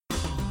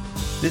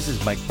This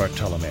is Mike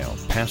Bartolomeo,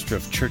 pastor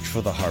of Church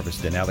for the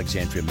Harvest in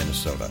Alexandria,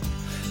 Minnesota.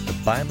 The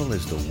Bible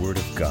is the Word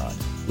of God.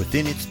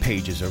 Within its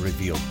pages are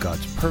revealed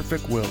God's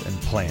perfect will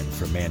and plan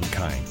for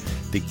mankind,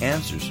 the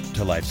answers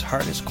to life's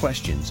hardest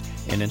questions,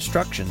 and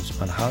instructions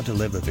on how to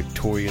live a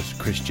victorious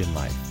Christian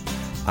life.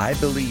 I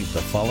believe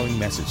the following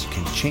message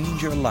can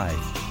change your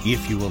life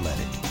if you will let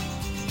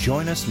it.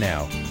 Join us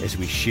now as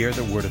we share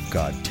the Word of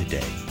God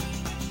today.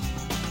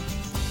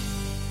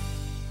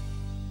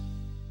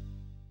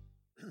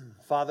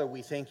 Father,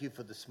 we thank you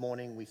for this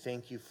morning. We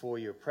thank you for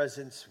your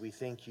presence. We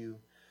thank you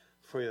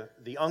for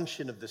the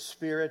unction of the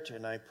Spirit.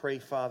 And I pray,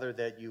 Father,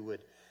 that you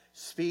would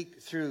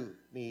speak through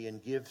me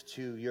and give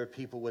to your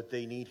people what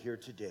they need here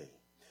today.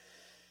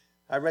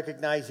 I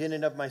recognize in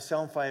and of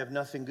myself I have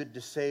nothing good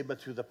to say,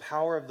 but through the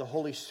power of the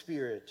Holy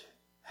Spirit,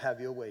 have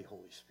your way,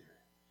 Holy Spirit.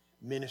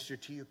 Minister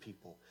to your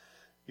people.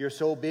 You're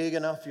so big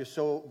enough, you're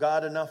so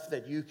God enough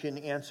that you can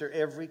answer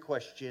every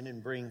question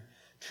and bring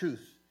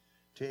truth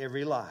to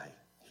every lie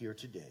here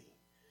today.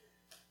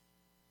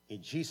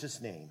 In Jesus'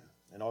 name,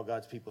 and all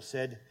God's people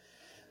said,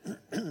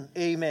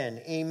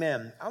 amen,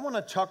 amen. I want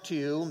to talk to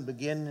you and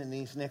begin in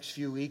these next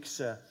few weeks.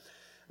 This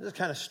is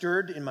kind of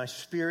stirred in my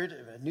spirit,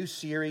 a new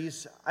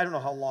series. I don't know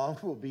how long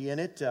we'll be in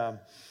it.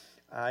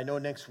 I know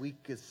next week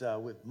is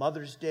with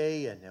Mother's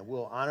Day, and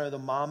we'll honor the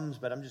moms,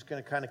 but I'm just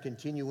going to kind of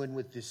continue in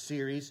with this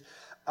series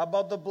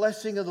about the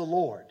blessing of the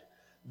Lord,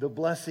 the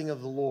blessing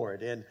of the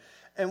Lord. And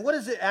what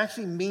does it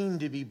actually mean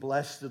to be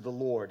blessed of the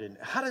Lord, and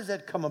how does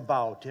that come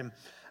about? And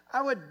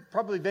I would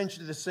probably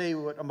venture to say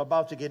what I'm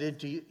about to get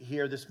into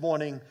here this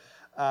morning.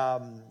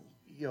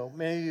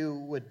 Maybe you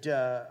would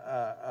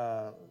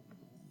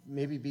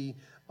maybe be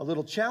a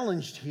little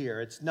challenged here.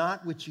 It's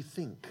not what you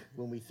think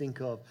when we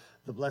think of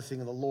the blessing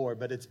of the Lord,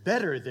 but it's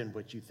better than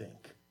what you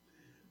think.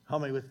 How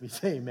many with me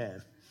say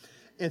amen?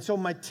 And so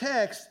my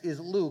text is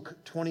Luke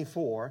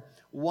 24,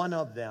 one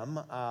of them,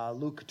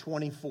 Luke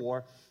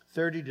 24,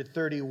 30 to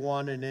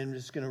 31, and then I'm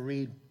just going to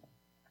read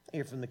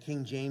here from the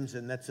King James,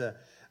 and that's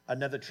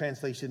another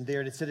translation there.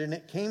 And it said, and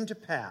it came to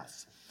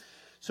pass.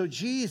 So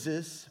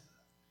Jesus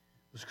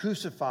was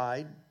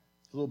crucified,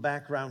 a little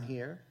background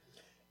here,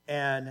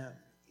 and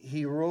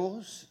he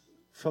rose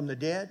from the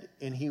dead,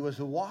 and he was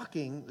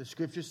walking, the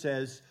scripture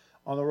says,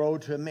 on the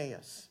road to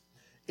Emmaus.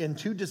 And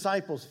two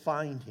disciples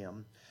find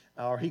him,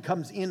 or he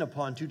comes in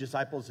upon two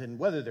disciples, and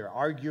whether they're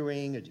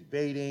arguing or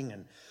debating,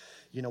 and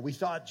we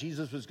thought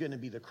Jesus was going to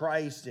be the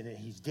Christ, and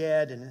he's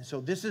dead. And so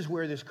this is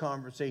where this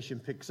conversation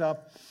picks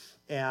up.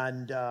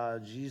 And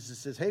Jesus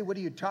says, hey, what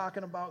are you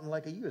talking about? And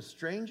like, are you a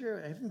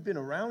stranger? I haven't been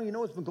around. You know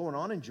what's been going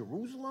on in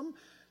Jerusalem?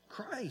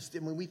 Christ.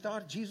 And when we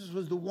thought Jesus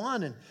was the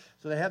one. And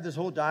so they have this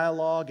whole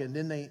dialogue, and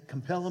then they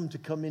compel him to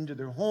come into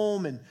their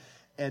home. And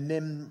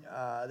then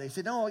they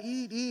said, no,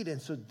 eat.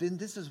 And so then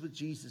this is what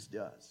Jesus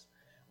does.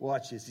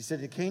 Watch this. He said,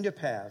 it came to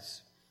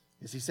pass,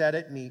 as he sat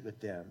at meat with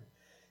them,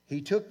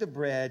 he took the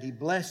bread, he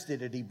blessed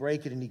it, and he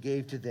brake it, and he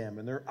gave to them.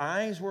 And their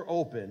eyes were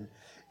open,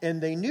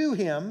 and they knew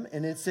him.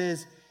 And it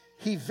says,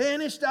 he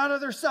vanished out of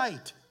their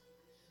sight.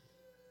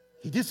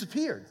 He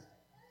disappeared.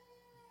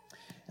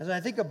 As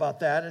I think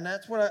about that, and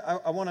that's what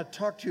I want to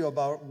talk to you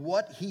about,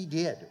 what he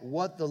did,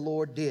 what the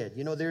Lord did.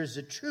 There's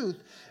a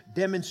truth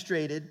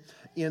demonstrated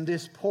in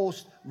this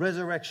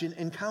post-resurrection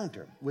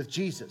encounter with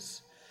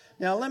Jesus.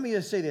 Now, let me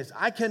just say this.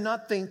 I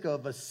cannot think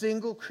of a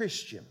single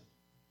Christian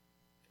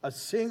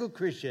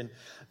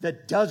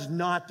that does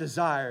not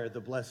desire the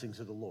blessings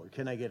of the Lord.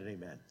 Can I get an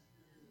amen?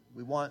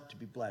 We want to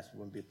be blessed. We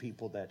want to be a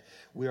people that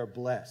we are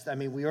blessed. I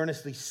mean, we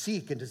earnestly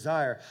seek and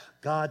desire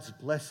God's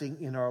blessing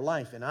in our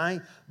life. And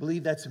I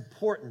believe that's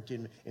important,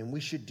 and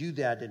we should do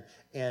that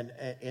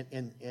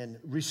and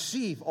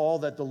receive all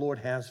that the Lord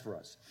has for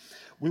us.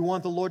 We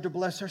want the Lord to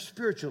bless our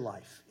spiritual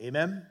life.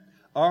 Amen?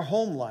 Our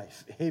home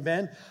life.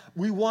 Amen?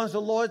 We want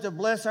the Lord to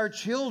bless our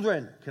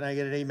children. Can I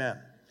get an amen?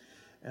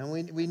 And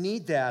we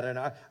need that. And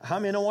how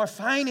many know our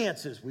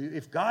finances?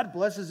 If God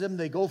blesses them,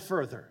 they go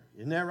further.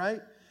 Isn't that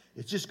right?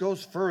 It just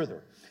goes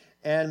further.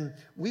 And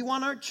we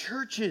want our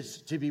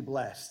churches to be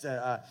blessed.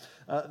 The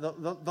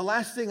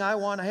last thing I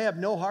want to have,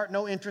 no heart,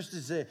 no interest,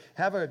 is to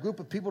have a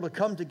group of people to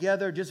come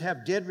together, just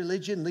have dead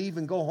religion, leave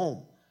and go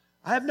home.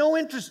 I have no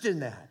interest in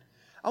that.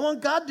 I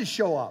want God to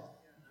show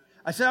up.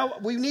 I said,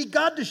 we need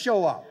God to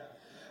show up.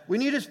 We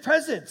need his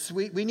presence.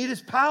 We need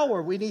his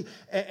power. We need,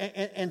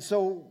 and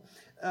so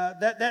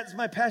that's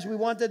my passion. We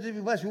want that to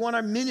be blessed. We want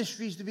our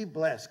ministries to be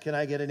blessed. Can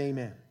I get an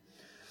amen?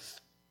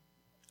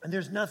 And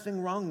there's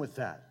nothing wrong with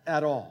that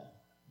at all.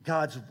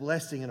 God's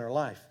blessing in our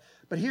life.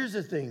 But here's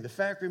the thing. The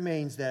fact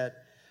remains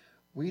that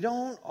we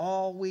don't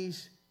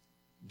always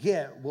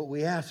get what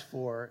we ask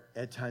for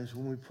at times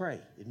when we pray.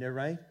 Isn't that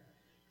right?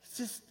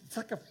 It's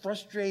like a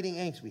frustrating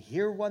angst. We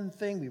hear one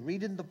thing, we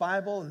read in the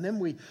Bible, and then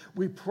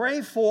we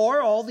pray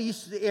for all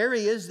these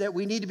areas that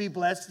we need to be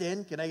blessed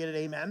in. Can I get an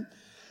amen?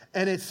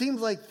 And it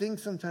seems like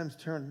things sometimes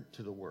turn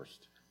to the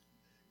worst.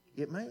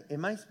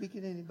 Am I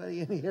speaking to anybody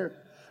in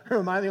here? Or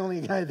am I the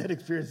only guy that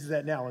experiences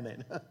that now and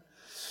then?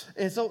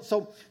 And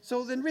so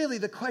then really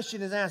the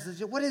question is asked,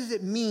 is what does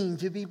it mean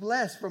to be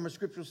blessed from a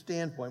scriptural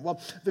standpoint?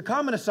 Well, the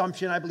common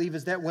assumption, I believe,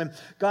 is that when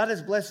God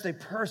has blessed a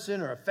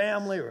person or a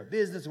family or a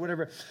business or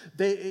whatever,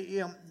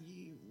 they,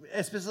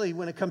 especially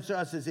when it comes to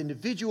us as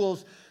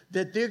individuals,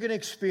 that they're going to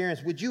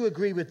experience, would you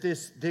agree with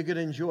this, they're going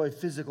to enjoy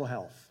physical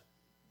health?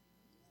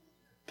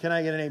 Can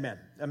I get an amen?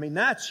 I mean,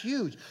 that's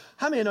huge.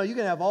 How many know you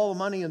can have all the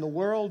money in the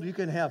world? You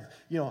can have,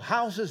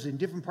 houses in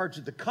different parts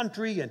of the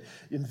country and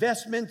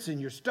investments, and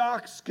your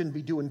stocks can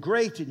be doing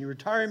great, and your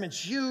retirement's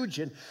huge,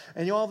 and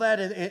all that,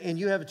 and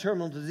you have a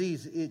terminal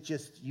disease.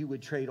 You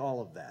would trade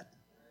all of that.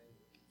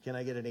 Can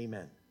I get an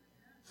amen?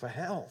 For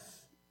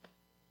health.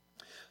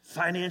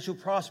 Financial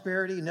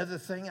prosperity, another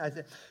thing,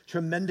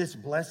 tremendous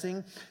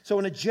blessing. So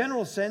in a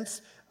general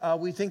sense,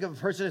 we think of a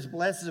person that's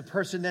blessed as a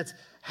person that's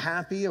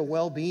happy or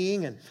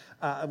well-being. And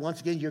once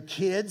again, your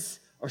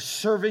kids are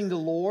serving the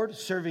Lord,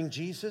 serving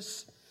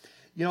Jesus.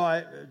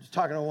 I was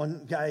talking to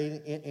one guy,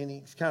 and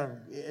he's kind of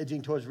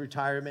edging towards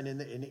retirement.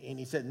 And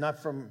he said,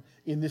 not from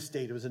in this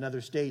state, it was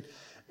another state.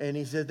 And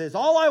he said,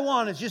 all I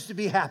want is just to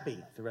be happy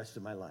the rest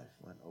of my life.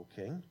 I went,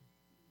 okay.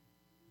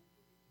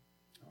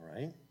 All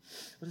right.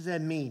 What does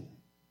that mean?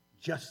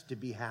 Just to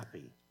be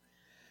happy.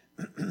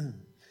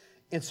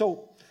 And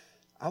so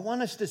I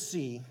want us to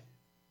see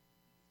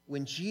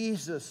when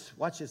Jesus,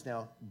 watch this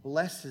now,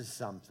 blesses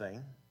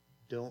something,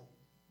 don't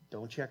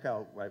check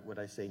out right what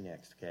I say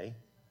next, okay?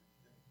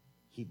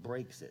 He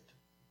breaks it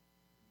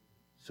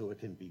so it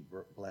can be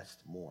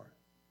blessed more.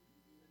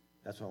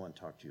 That's what I want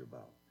to talk to you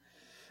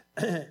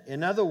about.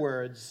 In other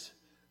words,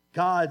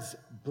 God's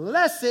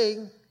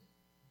blessing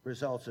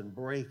results in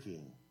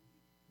breaking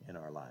in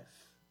our life.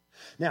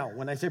 Now,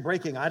 when I say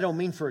breaking, I don't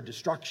mean for a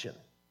destruction.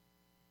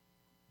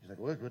 He's like,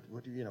 why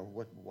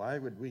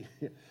would we?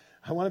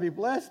 I want to be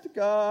blessed,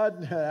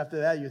 God. After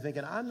that, you're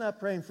thinking, I'm not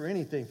praying for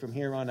anything from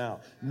here on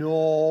out.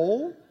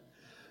 No,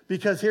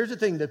 because here's the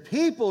thing. The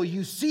people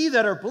you see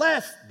that are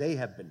blessed, they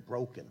have been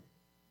broken.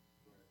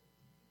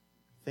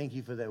 Thank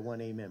you for that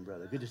one amen,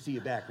 brother. Good to see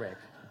you back, Rick.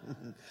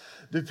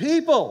 The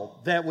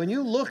people that when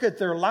you look at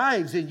their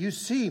lives and you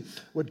see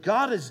what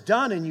God has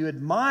done and you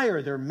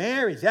admire their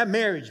marriage, that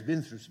marriage has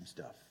been through some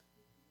stuff.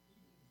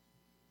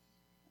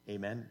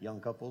 Amen.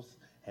 Young couples,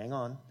 hang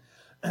on.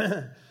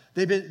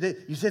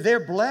 You say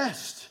they're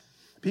blessed.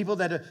 People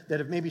that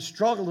have maybe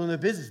struggled in their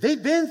business,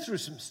 they've been through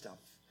some stuff.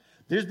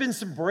 There's been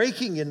some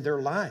breaking in their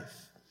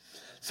life.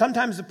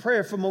 Sometimes the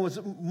prayer for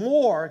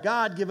more,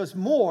 God give us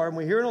more, and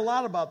we're hearing a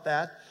lot about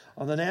that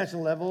on the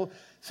national level.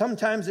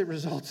 Sometimes it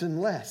results in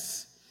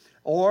less.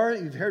 Or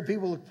you've heard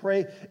people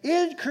pray,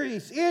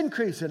 increase,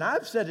 and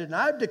I've said it and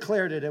I've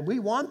declared it, and we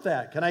want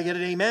that. Can I get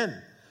an amen?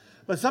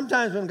 But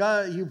sometimes when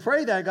you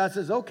pray that, God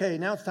says, okay,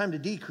 now it's time to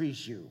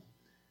decrease you.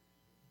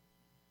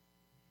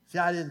 See,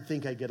 I didn't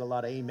think I'd get a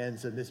lot of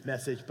amens in this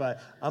message,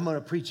 but I'm going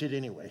to preach it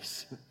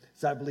anyways.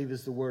 So I believe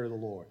it's the word of the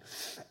Lord.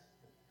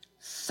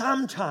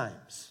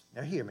 Sometimes,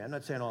 now hear me, I'm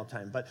not saying all the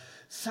time, but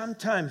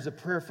sometimes the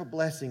prayer for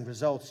blessing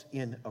results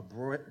in a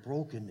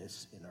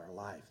brokenness in our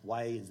life.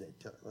 Why is it?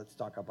 Let's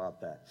talk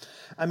about that.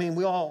 I mean,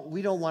 we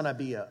don't want to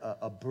be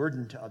a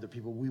burden to other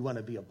people. We want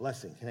to be a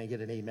blessing. Can I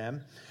get an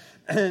amen?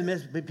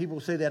 And people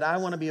say that I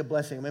want to be a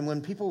blessing. I mean,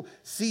 when people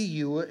see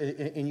you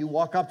and you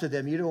walk up to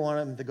them, you don't want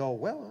them to go,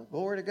 well,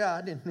 glory to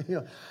God.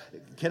 And,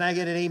 can I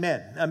get an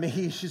amen? I mean,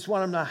 you just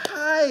want them to,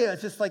 hi.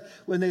 It's just like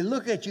when they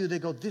look at you, they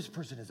go, this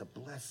person is a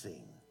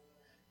blessing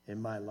in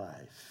my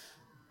life.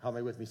 How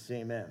many with me?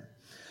 Say amen.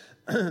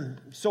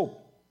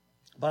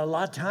 But a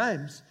lot of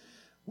times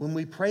when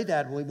we pray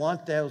that, when we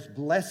want those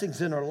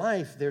blessings in our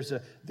life, there's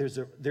a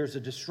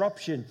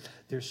disruption.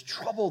 There's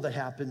trouble that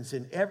happens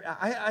in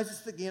I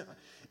just think,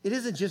 it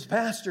isn't just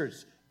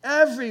pastors.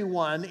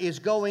 Everyone is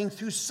going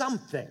through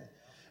something.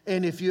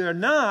 And if you're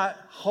not,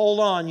 hold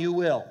on, you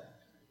will.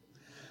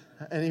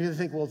 And you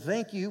think, well,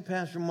 thank you,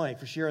 Pastor Mike,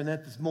 for sharing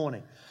that this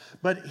morning.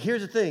 But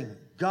here's the thing.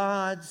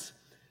 God's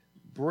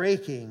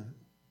breaking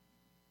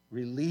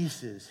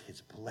releases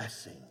his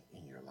blessing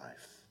in your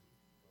life.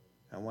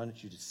 I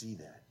wanted you to see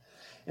that.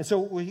 And so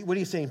what are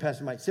you saying,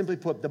 Pastor Mike? Simply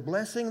put, the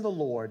blessing of the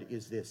Lord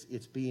is this.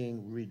 It's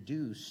being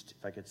reduced,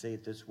 if I could say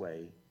it this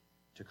way,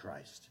 to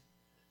Christ.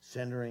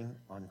 Centering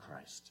on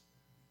Christ.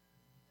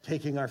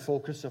 Taking our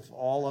focus of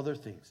all other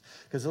things.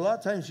 Because a lot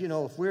of times,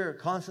 if we're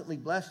constantly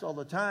blessed all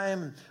the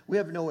time, we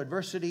have no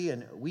adversity,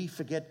 and we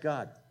forget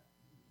God.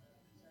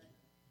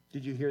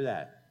 Did you hear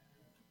that?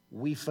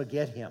 We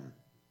forget him.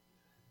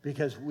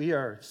 Because we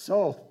are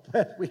so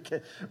blessed.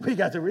 We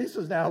got the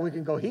resources now. We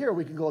can go here,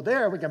 we can go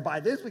there, we can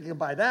buy this, we can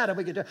buy that,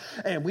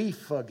 and we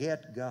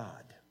forget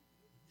God.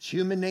 It's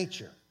human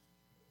nature.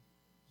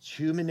 It's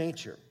human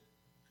nature.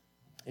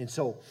 And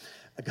so,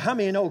 how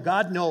many know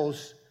God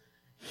knows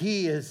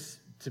he is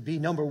to be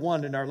number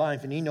one in our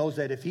life, and he knows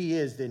that if he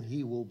is, then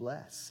he will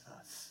bless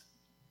us.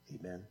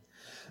 Amen.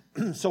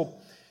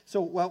 So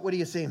what are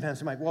you saying,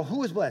 Pastor Mike? Well,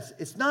 who is blessed?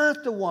 It's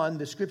not the one,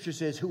 the scripture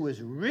says, who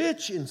is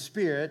rich in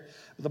spirit.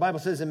 The Bible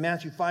says in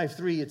Matthew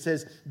 5:3, it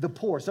says, the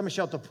poor. Somebody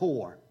shout the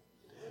poor.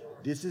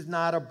 This is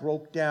not a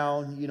broke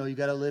down, you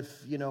got to live,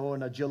 in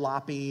a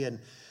jalopy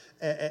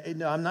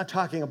No, I'm not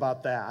talking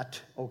about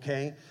that,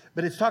 okay?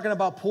 But it's talking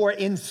about poor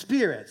in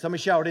spirit.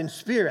 Somebody shout, in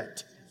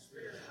spirit.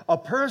 A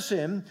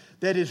person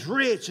that is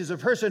rich is a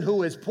person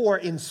who is poor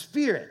in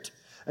spirit.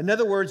 In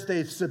other words,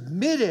 they've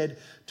submitted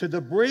to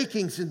the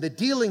breakings and the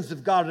dealings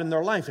of God in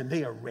their life, and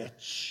they are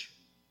rich.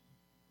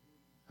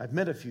 I've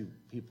met a few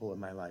people in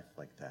my life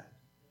like that.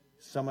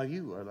 Some of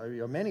you,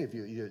 or many of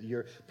you,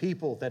 you're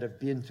people that have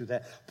been through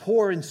that.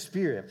 Poor in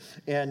spirit.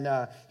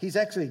 And he's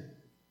actually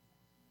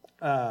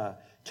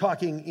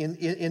talking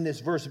in this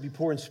verse, to be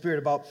poor in spirit,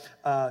 about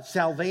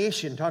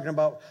salvation, talking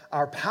about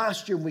our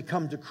posture when we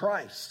come to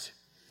Christ.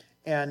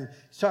 And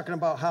he's talking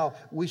about how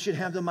we should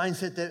have the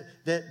mindset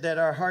that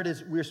our heart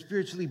is, we're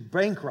spiritually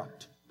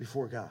bankrupt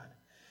before God.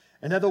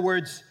 In other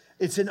words,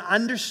 it's an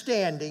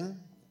understanding,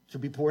 to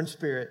be poor in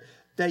spirit,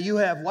 that you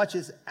have, watch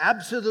this,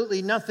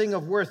 absolutely nothing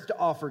of worth to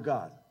offer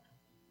God.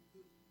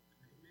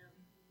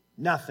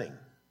 Nothing.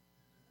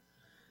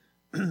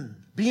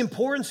 Being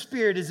poor in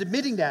spirit is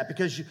admitting that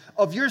because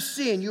of your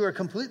sin, you are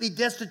completely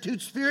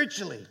destitute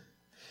spiritually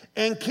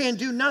and can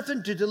do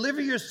nothing to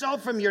deliver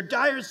yourself from your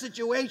dire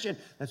situation.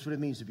 That's what it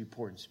means to be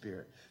poor in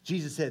spirit.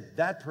 Jesus said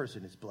that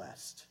person is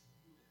blessed.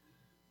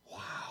 Wow.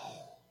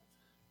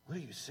 What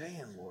are you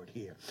saying, Lord,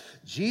 here?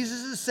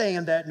 Jesus is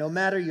saying that no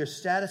matter your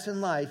status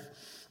in life,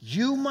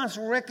 you must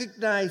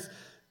recognize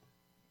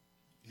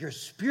your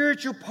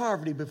spiritual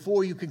poverty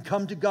before you can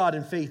come to God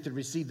in faith to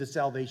receive the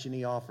salvation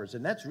He offers.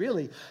 And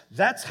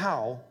that's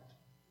how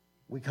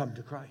we come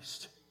to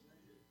Christ.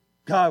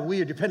 God,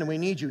 we are dependent. We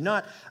need you.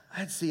 Not,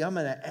 I'm going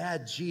to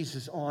add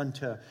Jesus on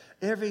to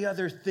every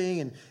other thing.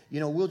 And,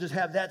 we'll just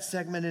have that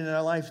segment in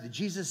our life, the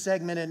Jesus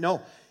segment. And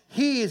no,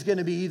 He is going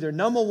to be either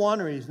number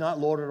one or He's not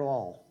Lord at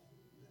all.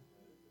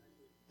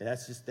 And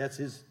that's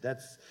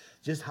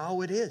just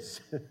how it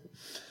is.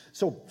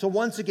 So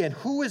once again,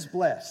 who is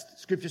blessed?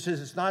 Scripture says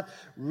it's not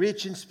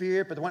rich in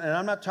spirit, but and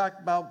I'm not talking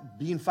about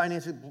being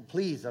financially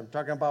pleased. I'm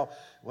talking about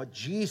what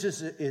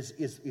Jesus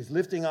is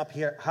lifting up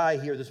here high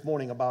here this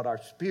morning about our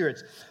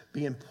spirits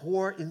being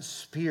poor in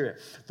spirit.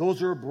 Those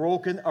who are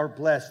broken are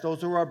blessed.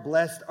 Those who are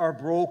blessed are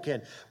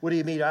broken. What do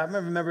you mean? I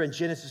remember in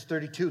Genesis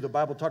 32, the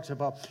Bible talks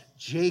about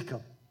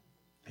Jacob.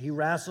 He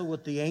wrestled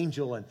with the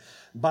angel, and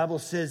the Bible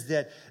says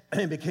that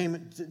it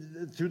became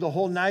through the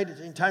whole night,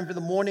 in time for the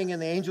morning, and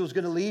the angel was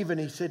going to leave, and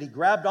he said he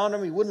grabbed on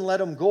him, he wouldn't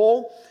let him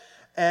go,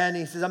 and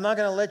he says, I'm not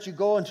going to let you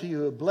go until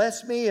you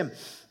bless me,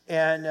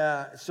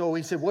 and so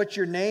he said, what's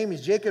your name?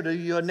 He's Jacob.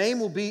 Your name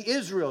will be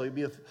Israel. You'll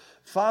be a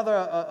father,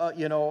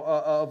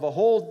 of a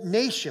whole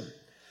nation,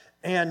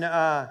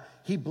 and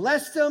he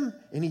blessed him,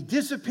 and he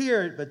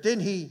disappeared, but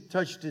then he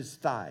touched his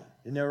thigh.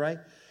 Isn't that right?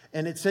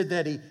 And it said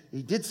that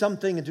he did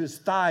something into his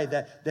thigh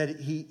that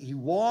he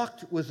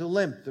walked with a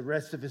limp the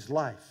rest of his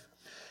life.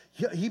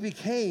 He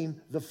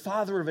became the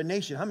father of a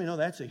nation. How many know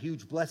that's a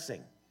huge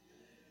blessing?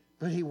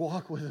 But he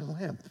walked with a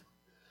limp.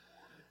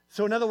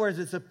 So in other words,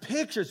 it's a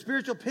picture,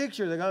 spiritual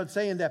picture that God's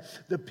saying that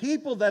the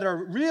people that are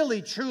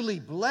really, truly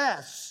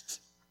blessed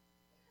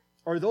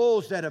are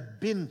those that have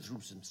been through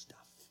some stuff,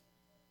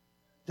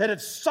 that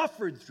have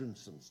suffered through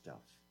some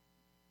stuff.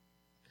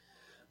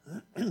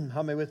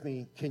 How many with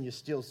me? Can you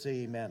still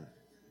say amen?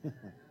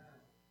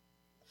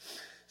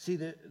 See,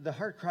 the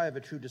heart cry of a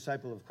true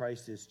disciple of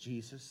Christ is,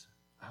 Jesus,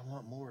 I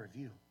want more of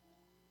you.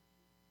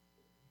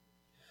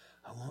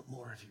 I want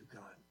more of you,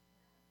 God.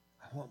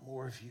 I want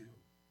more of you.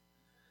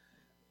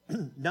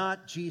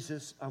 Not,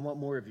 Jesus, I want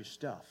more of your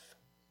stuff.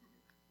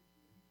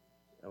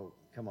 Oh,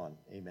 come on,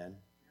 amen.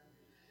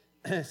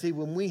 See,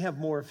 when we have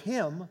more of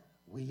Him,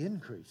 we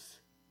increase.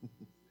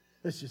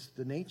 That's just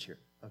the nature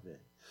of it.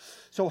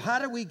 So how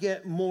do we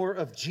get more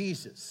of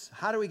Jesus?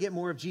 How do we get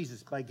more of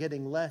Jesus? By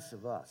getting less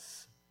of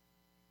us.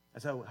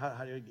 That's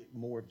how do we get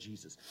more of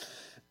Jesus?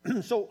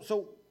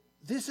 So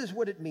this is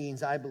what it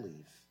means, I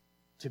believe,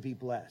 to be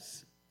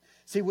blessed.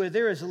 See, where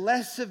there is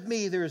less of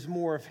me, there is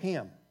more of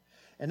Him.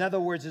 In other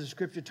words, as the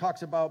Scripture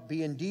talks about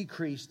being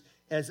decreased,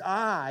 as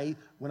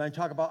when I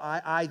talk about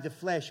I, the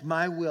flesh,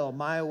 my will,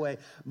 my way,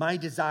 my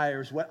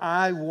desires, what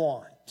I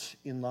want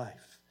in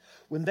life.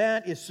 When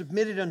that is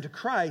submitted unto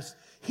Christ,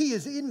 He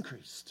is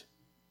increased.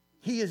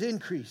 He is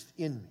increased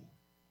in me.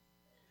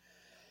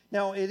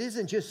 Now, it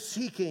isn't just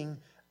seeking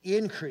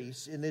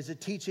increase, and there's a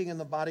teaching in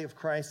the body of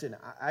Christ, and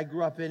I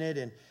grew up in it,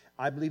 and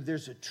I believe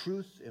there's a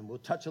truth, and we'll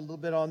touch a little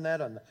bit on that,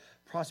 on the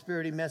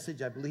prosperity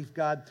message. I believe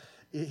God,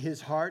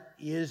 His heart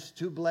is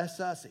to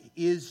bless us,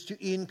 is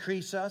to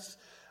increase us,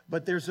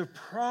 but there's a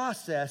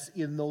process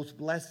in those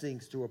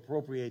blessings to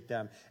appropriate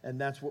them, and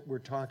that's what we're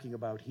talking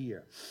about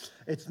here.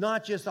 It's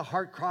not just a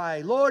heart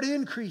cry, Lord,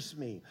 increase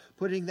me,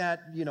 putting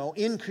that,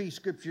 increase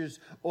scriptures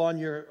on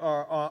your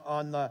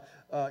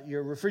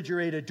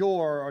refrigerator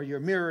door or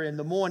your mirror in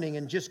the morning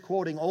and just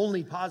quoting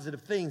only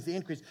positive things, the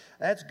increase.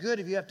 That's good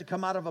if you have to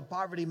come out of a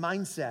poverty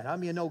mindset. How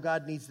many of you know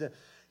God needs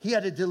He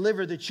had to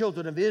deliver the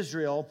children of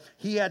Israel.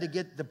 He had to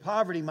get the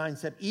poverty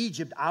mindset,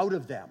 Egypt, out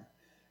of them.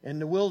 In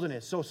the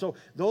wilderness. So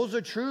those are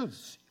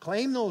truths.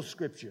 Claim those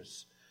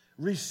scriptures.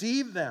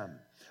 Receive them.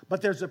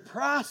 But there's a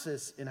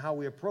process in how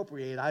we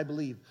appropriate, I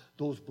believe,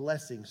 those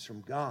blessings from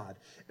God.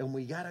 And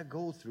we got to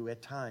go through,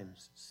 at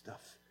times,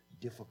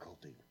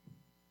 difficulty.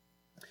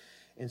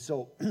 And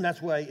so that's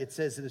why it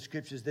says in the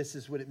scriptures, this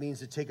is what it means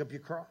to take up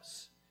your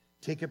cross.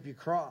 Take up your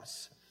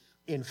cross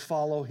and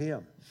follow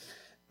him.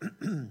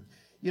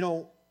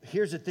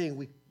 Here's the thing.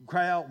 We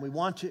cry out and we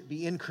want to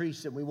be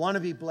increased and we want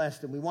to be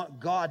blessed and we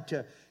want God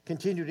to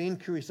continue to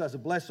increase us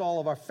and bless all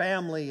of our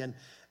family.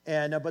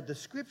 But the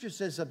scripture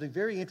says something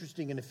very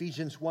interesting in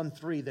Ephesians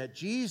 1:3, that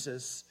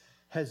Jesus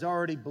has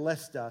already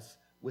blessed us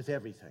with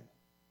everything.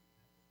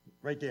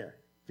 Right there.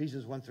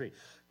 Ephesians 1:3.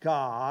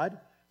 God,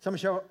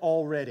 somebody shout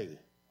already.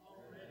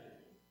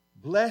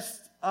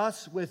 Blessed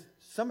us with,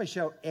 somebody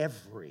shout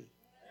every.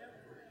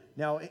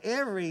 Now,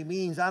 every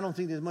means I don't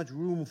think there's much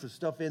room for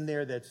stuff in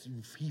there that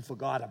he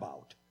forgot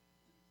about,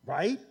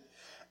 right?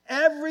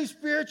 Every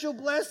spiritual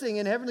blessing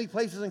in heavenly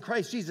places in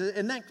Christ Jesus.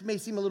 And that may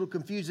seem a little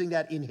confusing,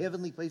 that in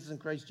heavenly places in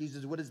Christ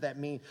Jesus, what does that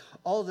mean?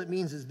 All that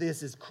means is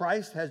this, is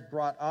Christ has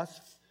brought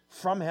us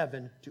from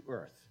heaven to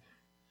earth.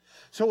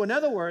 So in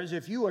other words,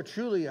 if you are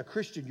truly a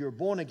Christian, you're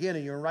born again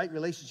and you're in right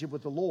relationship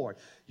with the Lord,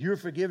 you're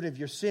forgiven of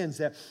your sins,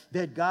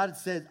 that God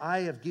said, I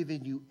have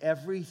given you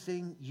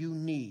everything you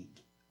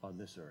need on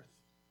this earth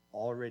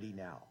already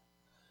now.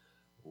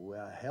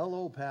 Well,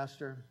 hello,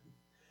 Pastor.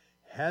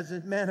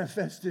 Hasn't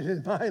manifested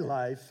in my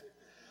life.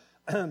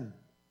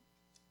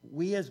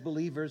 We as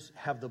believers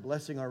have the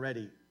blessing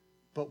already,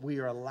 but we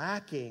are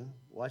lacking,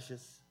 watch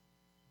this,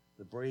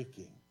 the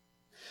breaking.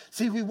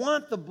 See, we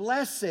want the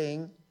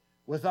blessing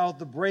without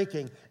the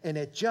breaking, and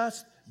it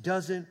just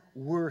doesn't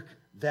work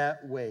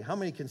that way. How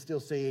many can still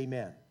say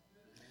amen?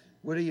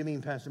 What do you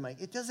mean, Pastor Mike?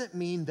 It doesn't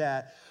mean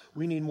that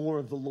we need more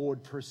of the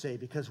Lord per se,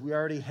 because we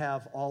already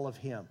have all of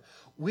him.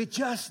 We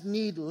just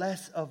need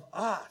less of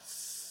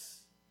us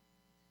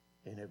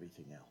and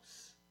everything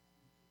else.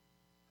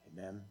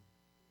 Amen.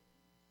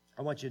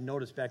 I want you to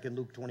notice back in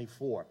Luke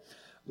 24.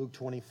 Luke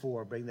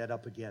 24, bring that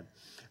up again.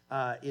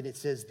 And it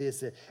says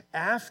this,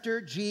 after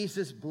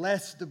Jesus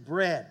blessed the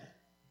bread,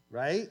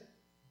 right?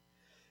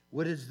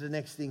 What is the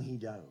next thing he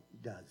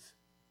does?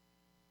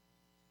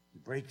 He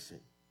breaks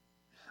it.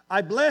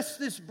 I bless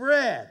this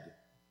bread.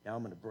 Now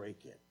I'm going to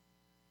break it.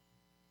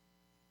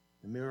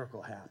 The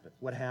miracle happened.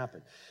 What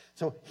happened?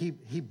 So he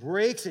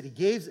breaks it.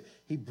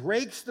 He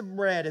breaks the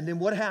bread. And then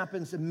what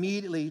happens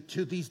immediately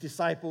to these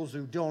disciples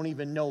who don't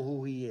even know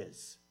who he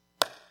is?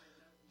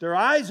 Their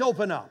eyes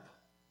open up,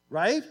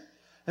 right?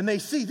 And they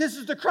see, this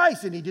is the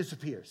Christ, and he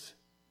disappears.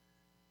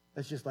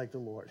 That's just like the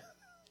Lord.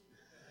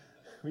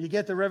 When you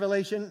get the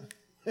revelation,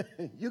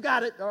 you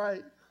got it. All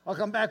right. I'll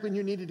come back when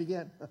you need it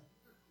again.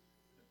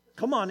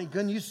 Come on,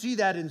 can you see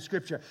that in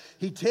Scripture?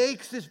 He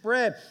takes this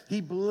bread.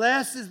 He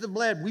blesses the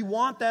bread. We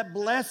want that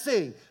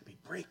blessing. But he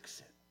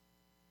breaks it.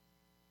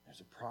 There's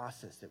a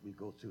process that we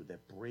go through,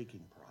 that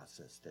breaking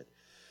process, that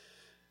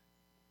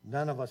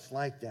none of us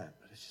like that,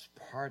 but it's just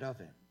part of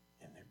it.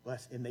 And they're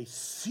blessed. And they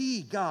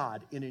see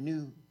God in a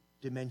new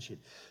dimension.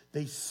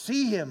 They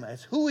see him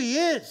as who he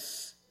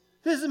is.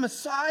 This is the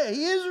Messiah.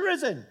 He is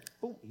risen.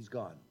 Oh, he's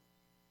gone.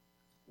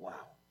 Wow.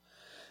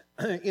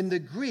 In the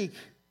Greek,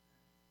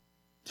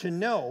 to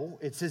know,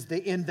 it says,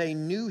 and they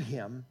knew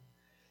him.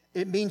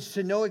 It means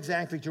to know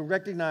exactly, to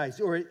recognize,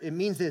 or it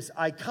means this,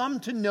 I come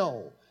to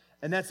know.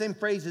 And that same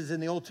phrase is in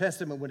the Old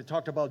Testament when it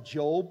talked about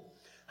Job.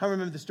 I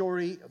remember the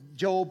story of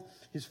Job,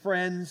 his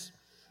friends.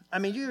 I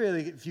mean,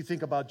 if you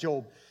think about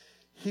Job,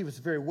 he was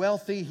very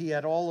wealthy. He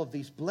had all of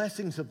these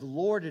blessings of the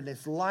Lord in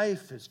his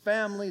life, his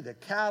family, the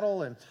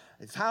cattle, and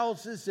his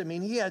houses. I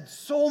mean, he had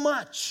so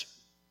much.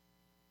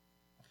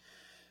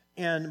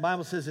 And the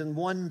Bible says in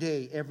one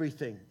day,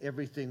 everything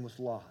was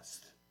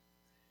lost.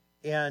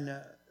 And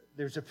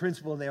there's a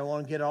principle in there. I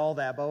want to get all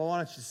that. But I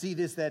want us to see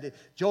this, that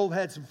Job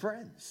had some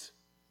friends.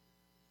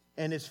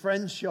 And his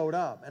friends showed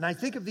up. And I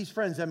think of these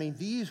friends, I mean,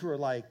 these were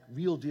like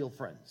real deal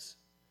friends.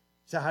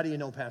 So how do you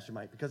know, Pastor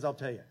Mike? Because I'll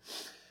tell you.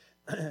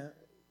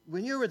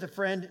 When you're with a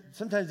friend,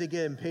 sometimes they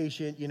get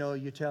impatient. You know,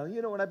 you tell them,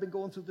 you know what, I've been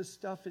going through this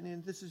stuff,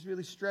 and this is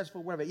really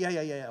stressful, whatever.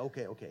 Yeah,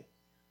 okay.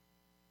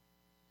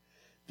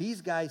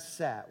 These guys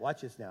sat,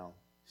 watch this now,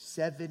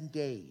 7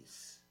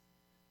 days.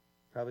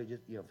 Probably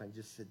just, if I can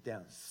just sit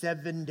down.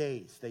 7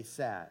 days they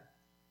sat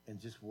and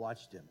just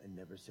watched him and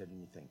never said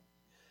anything.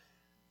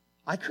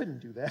 I couldn't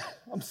do that.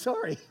 I'm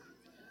sorry.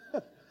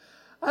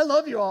 I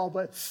love you all,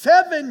 but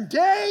 7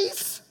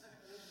 days?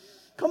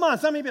 Come on,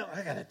 some of you,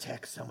 I got to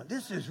text someone.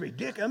 This is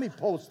ridiculous. Let me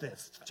post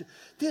this.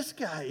 This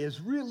guy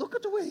is real. Look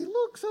at the way he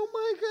looks. Oh,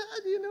 my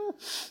God,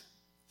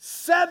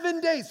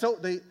 7 days. So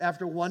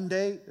after 1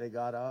 day, they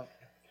got up.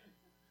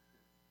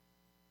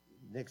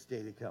 Next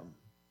day they come,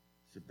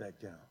 sit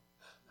back down.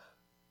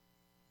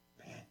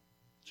 Man,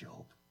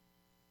 Job.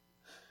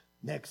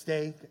 Next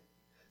day,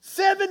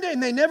 7 days,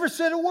 and they never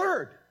said a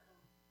word.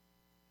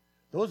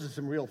 Those are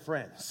some real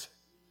friends.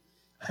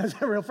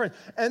 Real friends.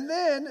 And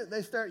then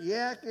they start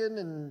yakking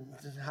and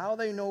how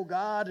they know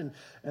God, and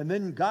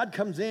then God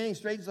comes in, he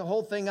straightens the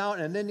whole thing out,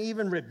 and then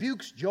even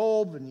rebukes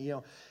Job,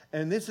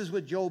 and this is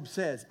what Job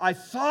says. I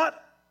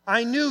thought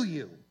I knew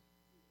you.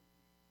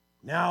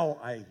 Now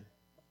I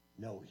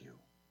know you.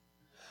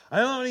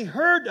 I only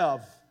heard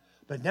of,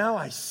 but now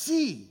I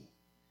see.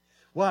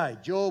 Why?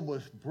 Job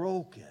was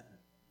broken,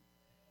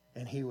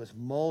 and he was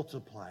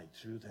multiplied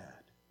through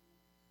that.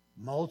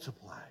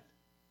 Multiplied.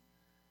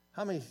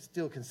 How many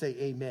still can say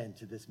amen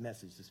to this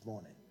message this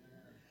morning?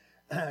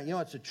 You know,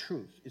 it's a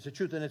truth. It's a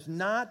truth, and it's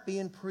not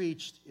being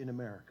preached in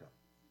America.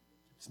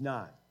 It's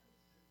not.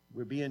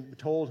 We're being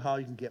told how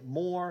you can get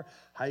more,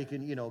 how you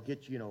can,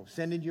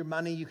 send in your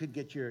money. You could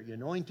get your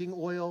anointing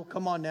oil.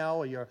 Come on now,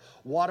 or your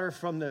water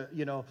from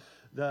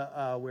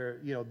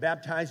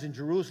baptized in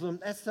Jerusalem.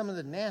 That's some of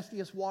the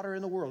nastiest water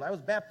in the world. I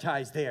was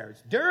baptized there.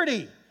 It's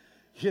dirty.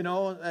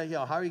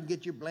 How you can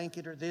get your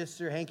blanket or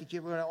this or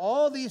handkerchief,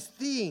 all these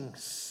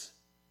things.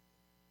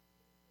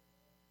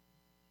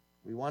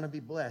 We want to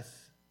be blessed,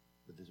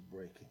 but there's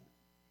breaking.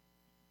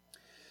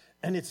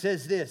 And it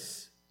says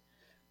this.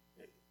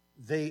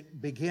 They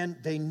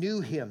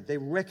knew him. They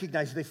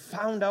recognized, they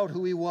found out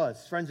who he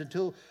was. Friends,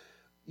 until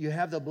you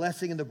have the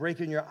blessing and the break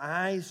in your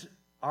eyes,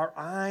 our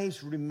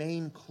eyes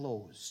remain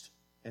closed.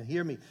 And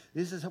hear me,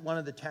 this is one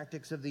of the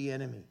tactics of the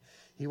enemy.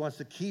 He wants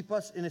to keep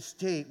us in a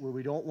state where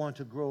we don't want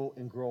to grow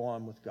and grow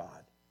on with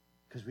God,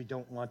 because we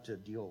don't want to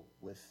deal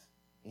with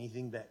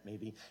anything that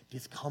maybe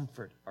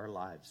discomfort our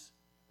lives,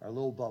 our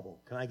little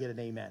bubble. Can I get an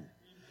amen?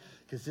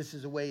 Because this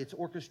is the way it's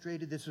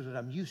orchestrated. This is what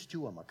I'm used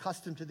to. I'm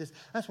accustomed to this.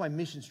 That's why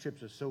mission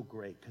trips are so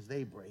great, because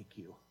they break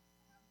you.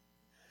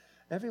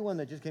 Everyone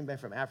that just came back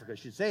from Africa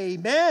should say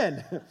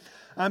amen.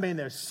 I mean,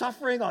 there's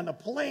suffering on the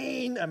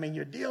plane. I mean,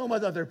 you're dealing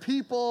with other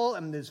people. I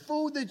mean, there's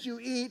food that you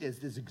eat.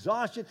 There's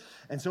exhaustion.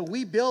 And so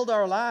we build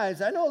our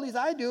lives. I know, at least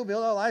I do,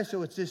 build our lives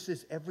so it's just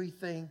this,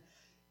 everything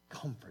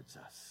comforts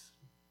us.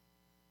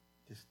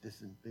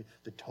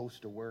 The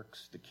toaster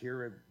works. The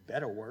Keurig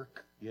better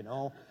work,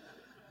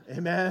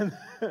 Amen.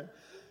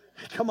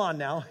 Come on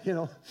now,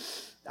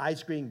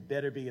 ice cream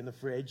better be in the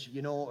fridge,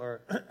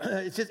 or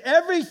it says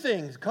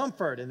everything's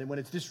comfort, and then when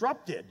it's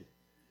disrupted.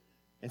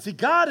 And see,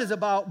 God is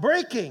about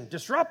breaking,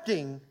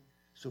 disrupting,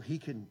 so he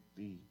can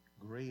be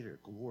greater,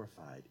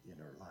 glorified in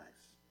our life.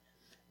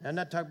 And I'm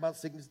not talking about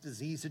sickness,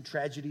 disease, and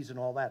tragedies and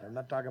all that. I'm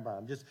not talking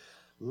about it.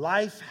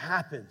 Life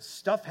happens,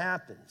 stuff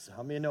happens.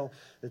 How many know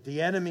that the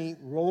enemy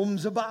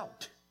roams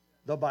about?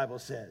 The Bible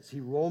says he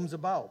roams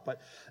about,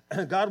 but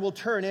God will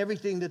turn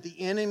everything that the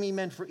enemy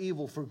meant for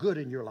evil for good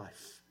in your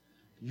life.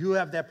 You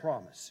have that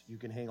promise. You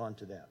can hang on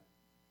to that.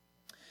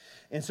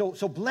 And so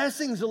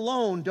blessings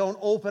alone don't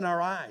open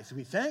our eyes.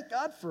 We thank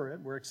God for it.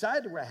 We're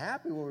excited. We're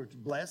happy. We're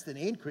blessed and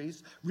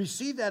increased.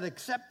 Receive that,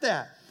 accept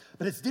that.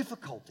 But it's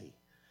difficulty.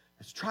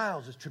 It's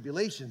trials, it's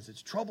tribulations,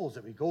 it's troubles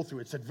that we go through.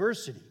 It's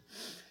adversity.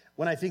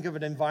 When I think of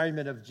an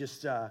environment of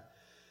just...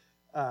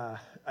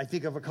 I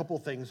think of a couple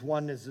things.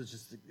 One is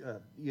just,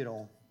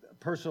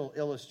 personal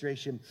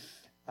illustration.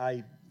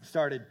 I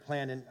started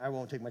planting, I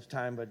won't take much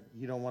time, but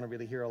you don't want to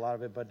really hear a lot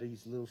of it, but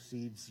these little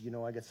seeds,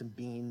 I got some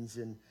beans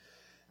and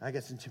I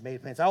got some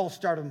tomato plants. I will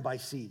start them by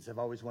seeds. I've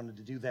always wanted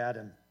to do that.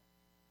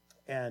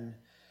 And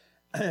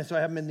so I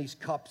have them in these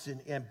cups,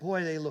 and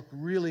boy, they look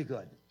really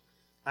good.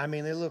 I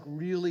mean, they look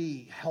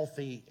really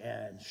healthy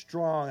and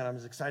strong, and I'm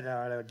just excited.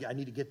 I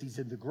need to get these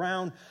in the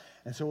ground.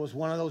 And so it was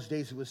one of those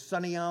days. It was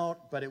sunny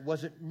out, but it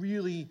wasn't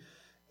really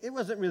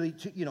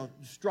too,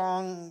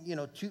 strong,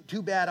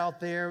 too bad out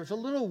there. It was a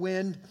little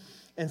wind,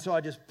 and so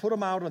I just put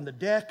them out on the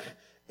deck,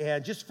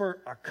 and just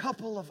for a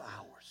couple of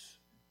hours,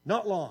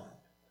 not long.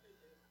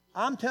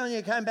 I'm telling you,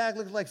 it came back,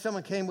 looked like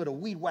someone came with a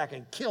weed whack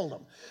and killed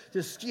them.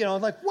 Just,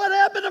 like, what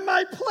happened to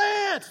my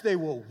plants? They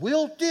were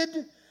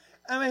wilted.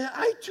 I mean,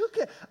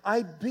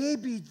 I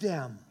babied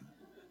them.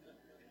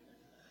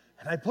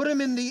 And I put them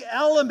in the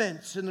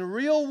elements, in the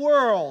real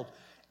world,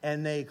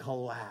 and they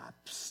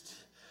collapsed.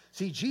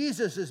 See,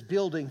 Jesus is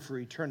building for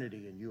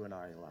eternity in you and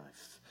I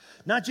life.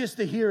 Not just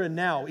the here and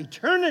now,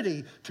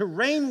 eternity to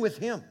reign with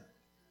him.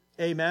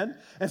 Amen?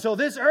 And so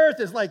this earth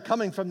is like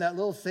coming from that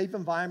little safe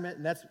environment,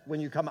 and that's when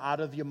you come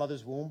out of your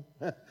mother's womb.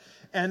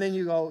 And then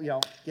you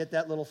go, get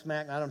that little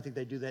smack. I don't think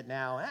they do that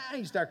now.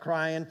 You start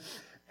crying,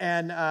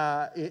 and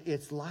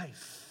it's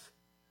life.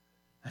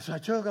 And so I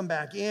took them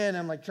back in.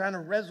 I'm like trying to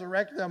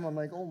resurrect them. I'm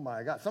like, oh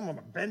my God, some of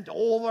them are bent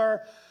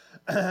over.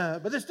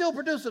 But they're still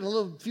producing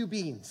a few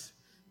beans.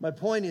 My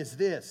point is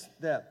this,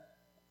 that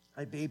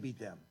I babied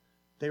them.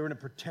 They were in a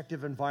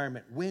protective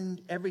environment.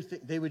 Wind,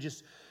 everything. They were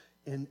just,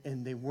 and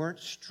they weren't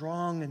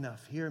strong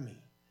enough, hear me,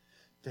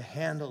 to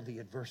handle the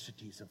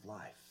adversities of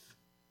life.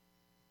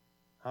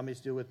 How many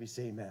still with me?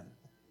 Say amen.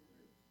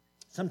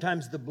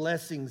 Sometimes the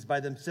blessings by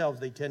themselves,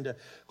 they tend to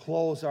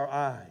close our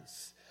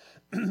eyes.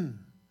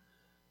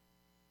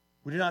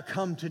 We do not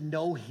come to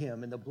know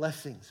him in the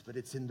blessings, but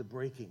it's in the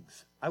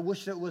breakings. I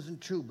wish that wasn't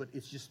true, but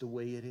it's just the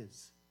way it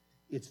is.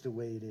 It's the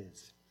way it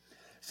is.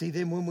 See,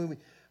 then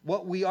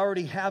what we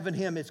already have in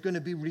him, it's going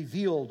to be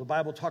revealed. The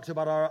Bible talks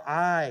about our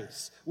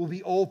eyes will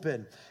be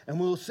open, and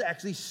we'll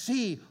actually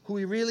see who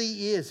he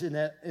really is in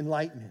that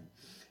enlightenment.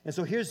 And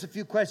so here's a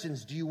few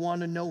questions. Do you want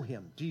to know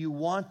him? Do you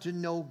want to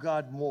know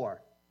God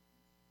more?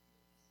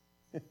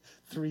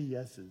 3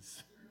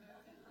 yeses.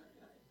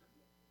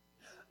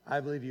 I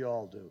believe you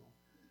all do.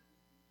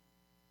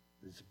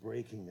 This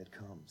breaking that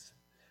comes.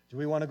 Do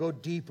we want to go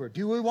deeper?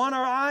 Do we want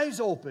our eyes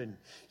open?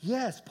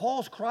 Yes,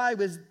 Paul's cry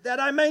was that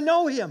I may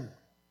know him.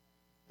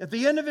 At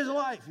the end of his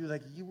life,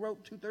 he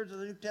wrote 2/3 of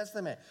the New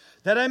Testament,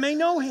 that I may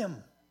know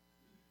him.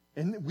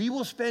 And we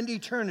will spend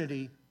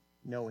eternity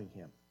knowing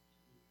him.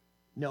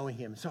 Knowing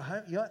him. So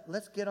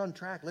let's get on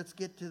track. Let's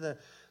get to the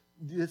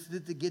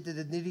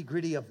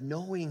nitty-gritty of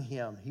knowing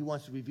him. He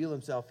wants to reveal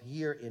himself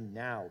here and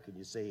now. Can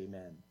you say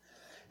amen?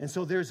 And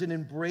so there's an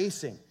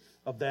embracing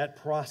of that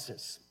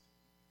process.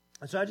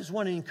 And so I just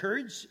want to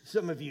encourage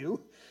some of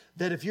you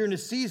that if you're in a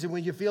season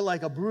when you feel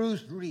like a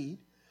bruised reed,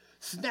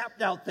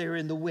 snapped out there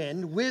in the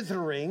wind,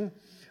 withering,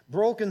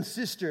 broken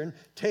cistern,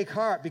 take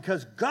heart,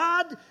 because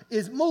God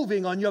is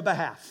moving on your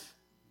behalf.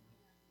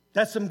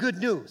 That's some good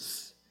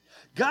news.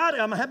 God,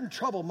 I'm having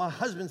trouble. My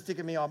husband's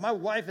ticking me off. My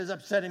wife is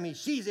upsetting me.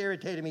 She's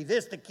irritating me.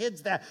 This, the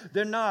kids, that.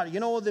 They're not.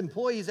 You know, the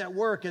employees at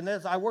work, and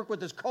this. I work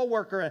with this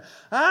coworker,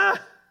 and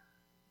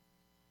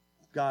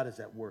God is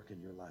at work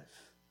in your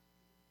life.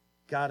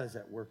 God is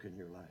at work in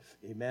your life.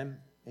 Amen?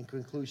 In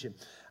conclusion,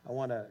 I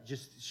want to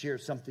just share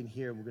something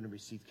here, and we're going to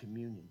receive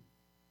communion.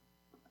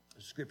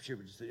 The scripture,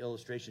 which is the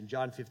illustration,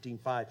 John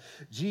 15:5.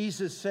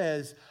 Jesus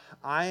says,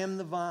 I am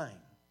the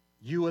vine.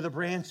 You are the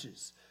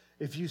branches.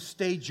 If you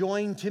stay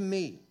joined to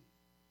me,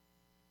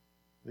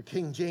 the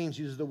King James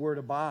uses the word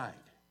abide.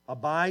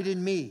 Abide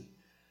in me,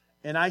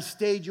 and I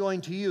stay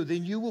joined to you.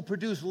 Then you will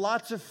produce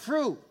lots of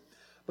fruit.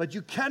 But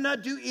you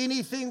cannot do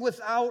anything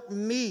without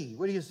me.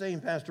 What are you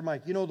saying, Pastor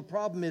Mike? You know, the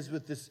problem is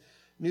with this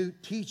new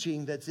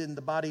teaching that's in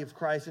the body of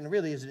Christ, and it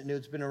really isn't new.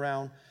 It's been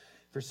around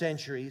for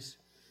centuries.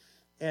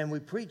 And we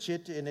preach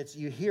it, and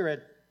you hear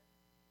it,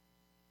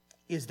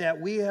 is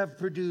that we have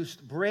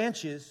produced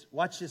branches,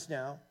 watch this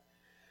now,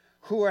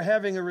 who are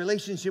having a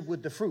relationship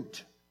with the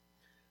fruit.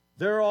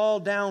 They're all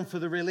down for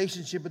the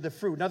relationship with the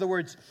fruit. In other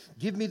words,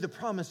 give me the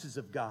promises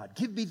of God.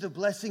 Give me the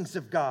blessings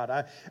of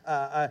God.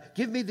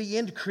 Give me the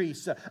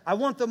increase. I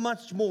want the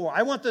much more.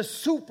 I want the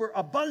super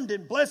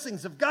abundant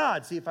blessings of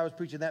God. See, if I was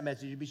preaching that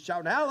message, you'd be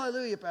shouting,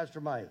 hallelujah, Pastor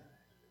Mike.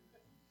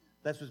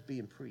 That's what's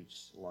being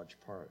preached, a large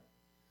part.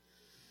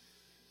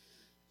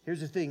 Here's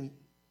the thing.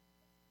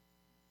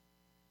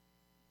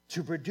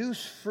 To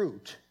produce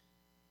fruit,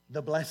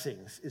 the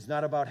blessings, is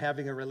not about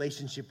having a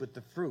relationship with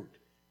the fruit.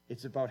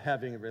 It's about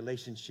having a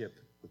relationship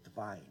with the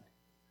vine.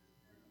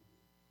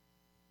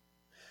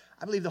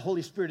 I believe the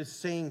Holy Spirit is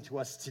saying to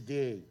us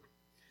today,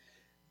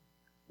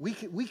 we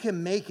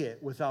can make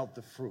it without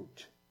the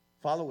fruit.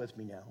 Follow with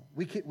me now.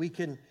 We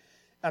can.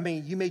 I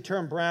mean, you may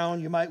turn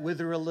brown, you might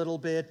wither a little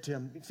bit,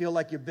 feel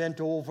like you're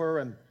bent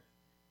over,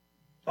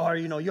 or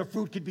your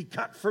fruit could be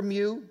cut from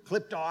you,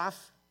 clipped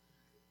off,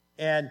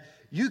 and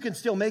you can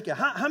still make it.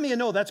 How many of you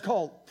know that's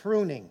called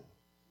pruning?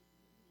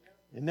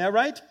 Isn't that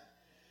right?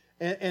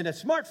 And a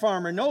smart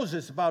farmer knows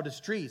this about his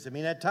trees. I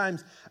mean, at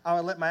times I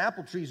would let my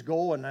apple trees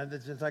go, and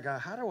it's like,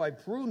 how do I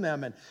prune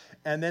them?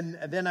 And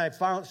then I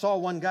saw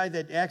one guy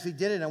that actually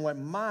did it, and I went,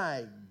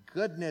 my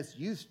goodness,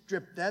 you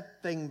stripped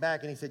that thing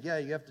back. And he said, yeah,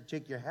 you have to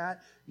take your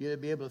hat, you have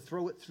to be able to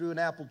throw it through an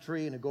apple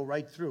tree, and it go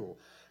right through.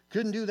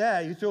 Couldn't do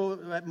that. You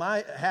throw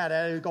my hat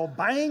at it, it go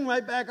bang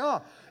right back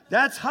off.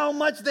 That's how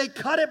much they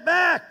cut it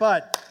back.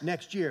 But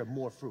next year,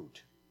 more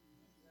fruit.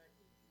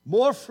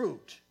 More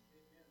fruit.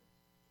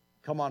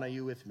 Come on, are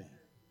you with me?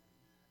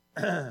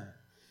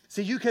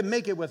 See, you can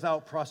make it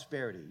without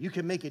prosperity. You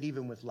can make it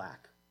even with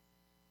lack.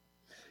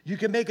 You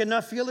can make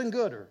enough feeling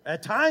good, or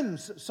at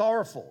times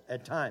sorrowful,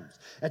 at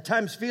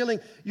times feeling,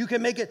 you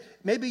can make it,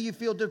 maybe you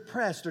feel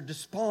depressed or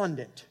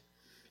despondent.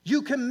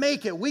 You can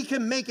make it, we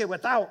can make it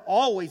without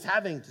always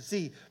having to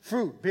see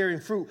fruit, bearing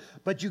fruit,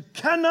 but you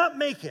cannot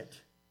make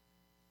it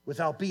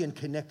without being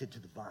connected to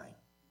the vine.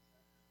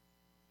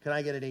 Can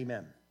I get an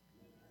amen?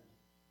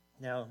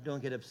 Now,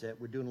 don't get upset.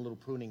 We're doing a little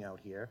pruning out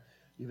here.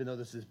 Even though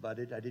this is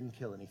budded, I didn't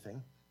kill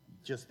anything.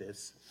 Just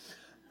this.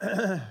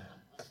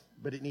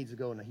 But it needs to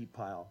go in a heap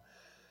pile.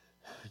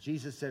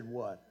 Jesus said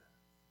what?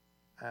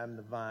 I am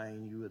the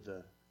vine, you are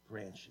the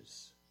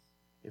branches.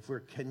 If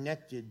we're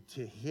connected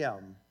to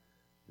him,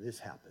 this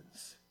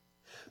happens.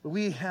 But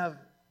we have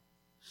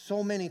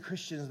so many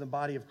Christians in the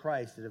body of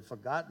Christ that have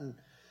forgotten,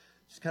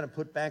 just kind of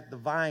put back the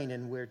vine,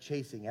 and we're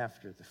chasing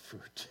after the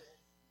fruit.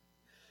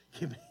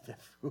 Give me the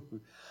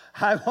fruit.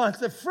 I want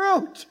the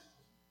fruit.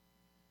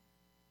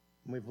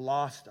 And we've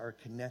lost our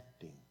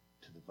connecting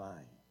to the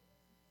vine.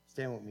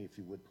 Stand with me if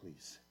you would,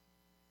 please.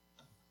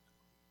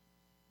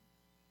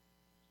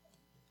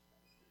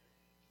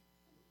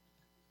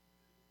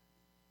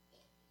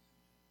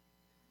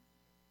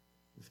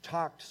 We've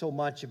talked so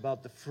much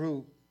about the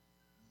fruit,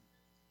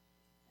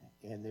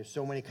 and there's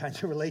so many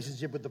kinds of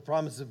relationship with the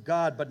promise of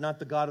God, but not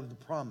the God of the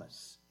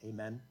promise.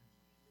 Amen.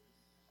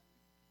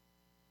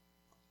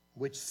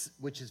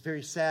 Which is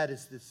very sad,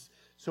 is this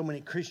so many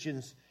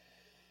Christians,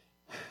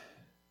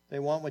 they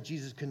want what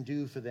Jesus can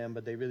do for them,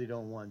 but they really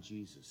don't want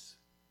Jesus.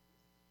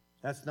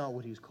 That's not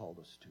what he's called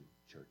us to,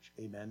 church.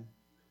 Amen.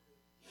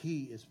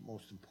 He is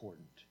most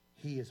important.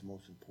 He is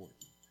most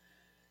important.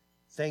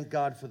 Thank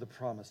God for the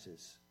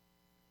promises.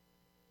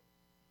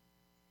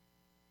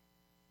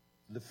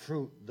 the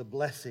fruit, the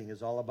blessing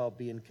is all about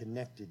being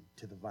connected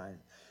to the vine.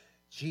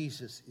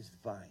 Jesus is the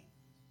vine.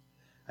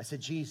 I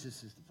said,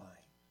 Jesus is the vine.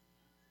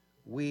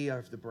 We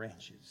are the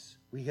branches.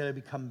 We got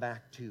to come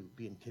back to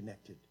being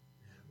connected.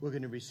 We're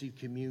going to receive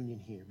communion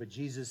here. But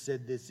Jesus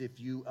said this, if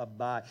you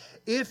abide.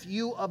 If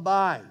you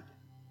abide.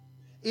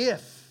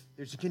 If.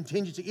 There's a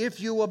contingency. If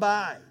you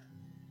abide.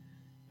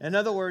 In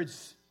other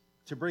words,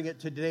 to bring it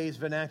to today's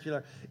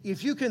vernacular,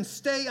 if you can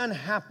stay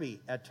unhappy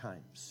at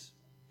times,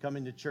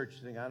 coming to church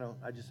and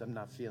think, I'm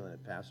not feeling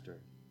it, Pastor.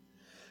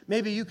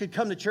 Maybe you could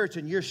come to church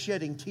and you're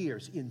shedding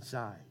tears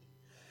inside.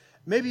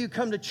 Maybe you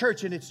come to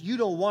church and you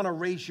don't want to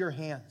raise your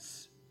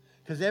hands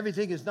because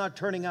everything is not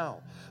turning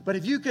out. But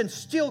if you can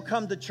still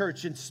come to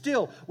church and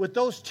still with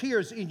those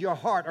tears in your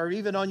heart or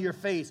even on your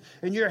face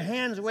and your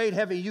hands weighed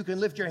heavy, you can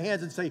lift your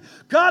hands and say,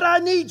 God, I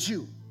need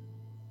you.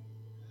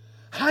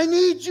 I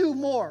need you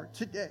more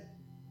today.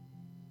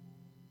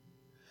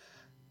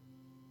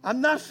 I'm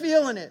not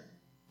feeling it,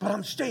 but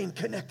I'm staying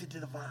connected to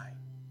the vine.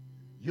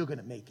 You're going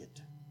to make it.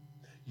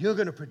 You're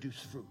going to produce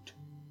fruit.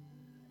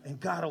 And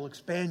God will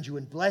expand you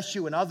and bless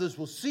you, and others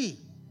will see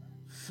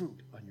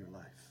fruit on your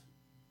life.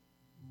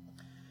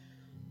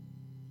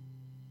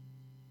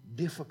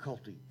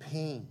 Difficulty,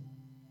 pain,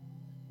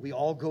 we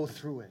all go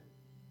through it.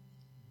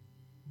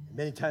 And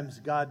many times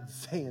God's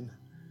saying,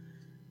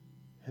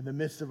 in the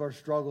midst of our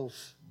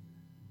struggles,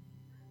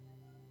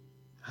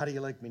 how do you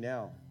like me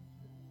now?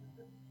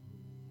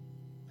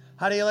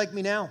 How do you like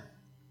me now?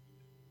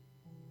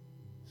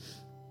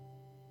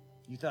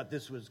 You thought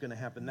this was going to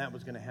happen, that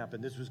was going to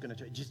happen, this was going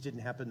to, it just didn't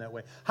happen that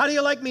way. How do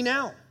you like me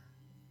now?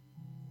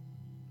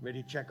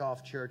 Ready to check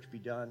off church, be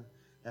done,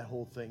 that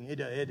whole thing. It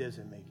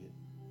doesn't make it.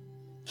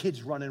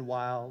 Kids running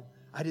wild.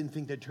 I didn't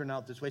think they'd turn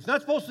out this way. It's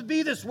not supposed to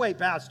be this way,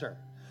 Pastor.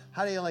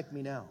 How do you like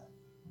me now?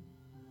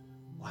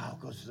 Wow,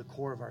 it goes to the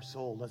core of our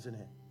soul, doesn't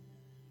it?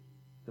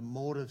 The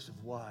motives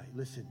of why.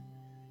 Listen,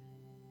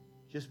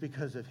 just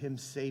because of him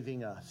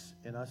saving us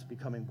and us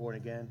becoming born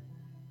again,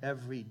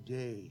 every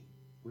day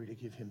we're to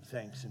give him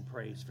thanks and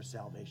praise for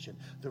salvation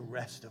the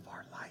rest of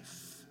our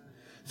life.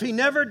 If he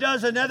never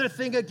does another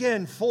thing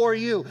again for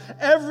you,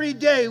 every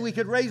day we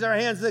could raise our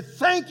hands and say,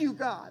 thank you,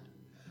 God.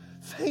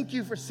 Thank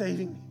you for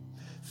saving me.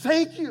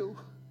 Thank you.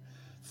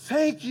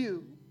 Thank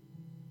you.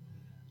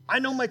 I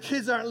know my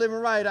kids aren't living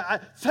right.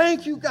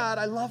 Thank you, God.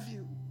 I love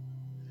you.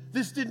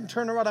 This didn't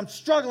turn around. I'm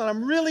struggling.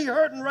 I'm really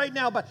hurting right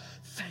now, but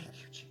thank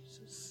you,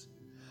 Jesus.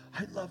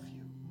 I love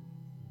you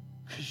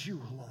because you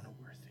alone are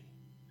worthy.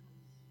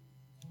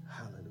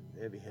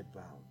 Hallelujah. Every head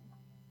bowed.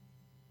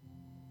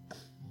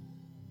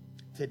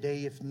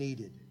 Today, if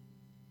needed,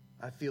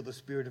 I feel the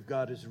Spirit of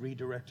God is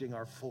redirecting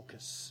our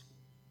focus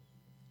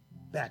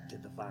back to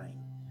the vine.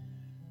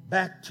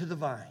 Back to the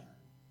vine.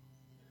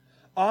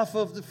 Off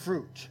of the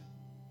fruit.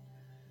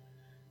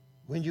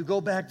 When you go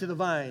back to the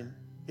vine,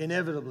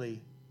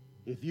 inevitably,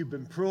 if you've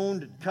been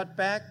pruned and cut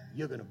back,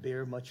 you're going to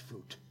bear much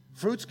fruit.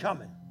 Fruit's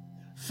coming.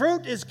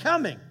 Fruit is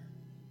coming.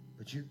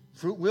 But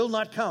fruit will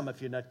not come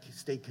if you're not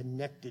stay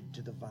connected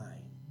to the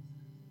vine.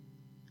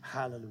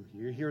 Hallelujah.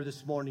 You're here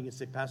this morning and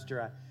say,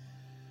 Pastor,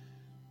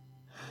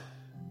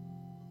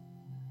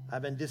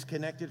 I've been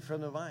disconnected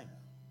from the vine.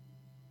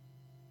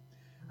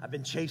 I've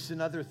been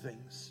chasing other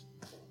things.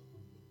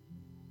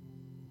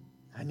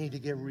 I need to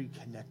get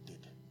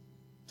reconnected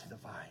to the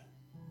vine.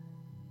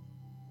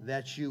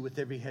 That's you with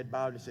every head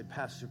bowed and say,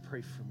 Pastor,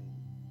 pray for me.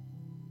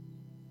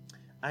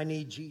 I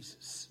need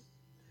Jesus.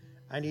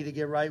 I need to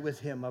get right with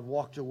him. I've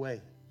walked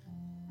away.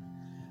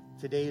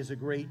 Today is a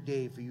great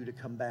day for you to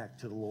come back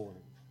to the Lord.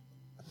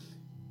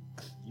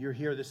 You're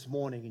here this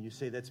morning and you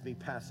say, that's me,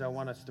 Pastor. I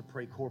want us to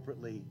pray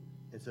corporately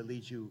as I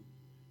lead you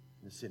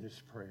in the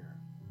sinner's prayer.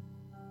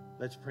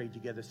 Let's pray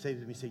together. Say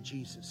to me, say,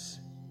 Jesus,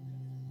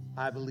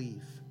 I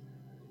believe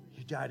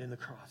you died on the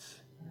cross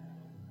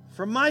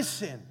for my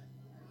sin.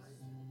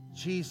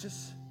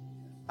 Jesus,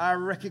 I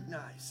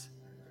recognize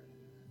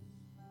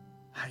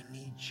I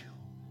need you.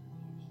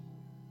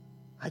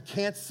 I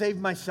can't save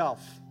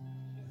myself.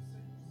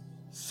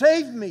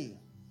 Save me.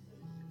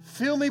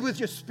 Fill me with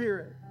your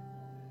Spirit.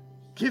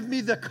 Give me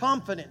the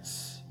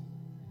confidence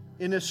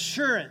and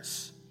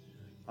assurance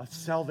of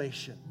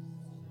salvation.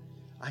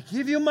 I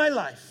give you my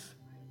life.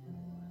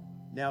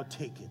 Now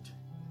take it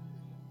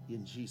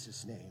in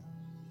Jesus' name.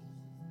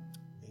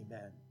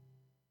 Amen.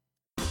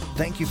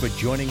 Thank you for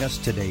joining us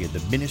today in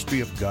the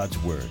ministry of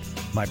God's Word.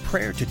 My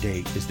prayer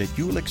today is that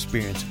you will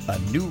experience a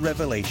new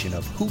revelation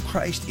of who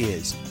Christ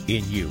is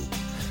in you.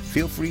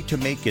 Feel free to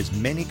make as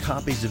many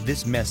copies of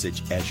this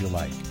message as you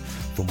like.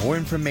 For more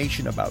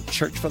information about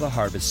Church for the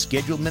Harvest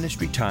scheduled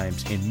ministry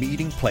times and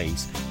meeting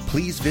place,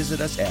 please visit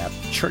us at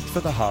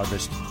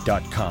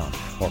churchfortheharvest.com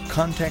or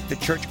contact the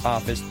church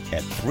office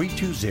at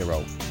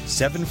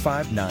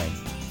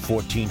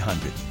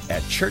 320-759-1400.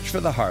 At Church for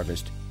the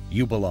Harvest,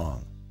 you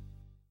belong.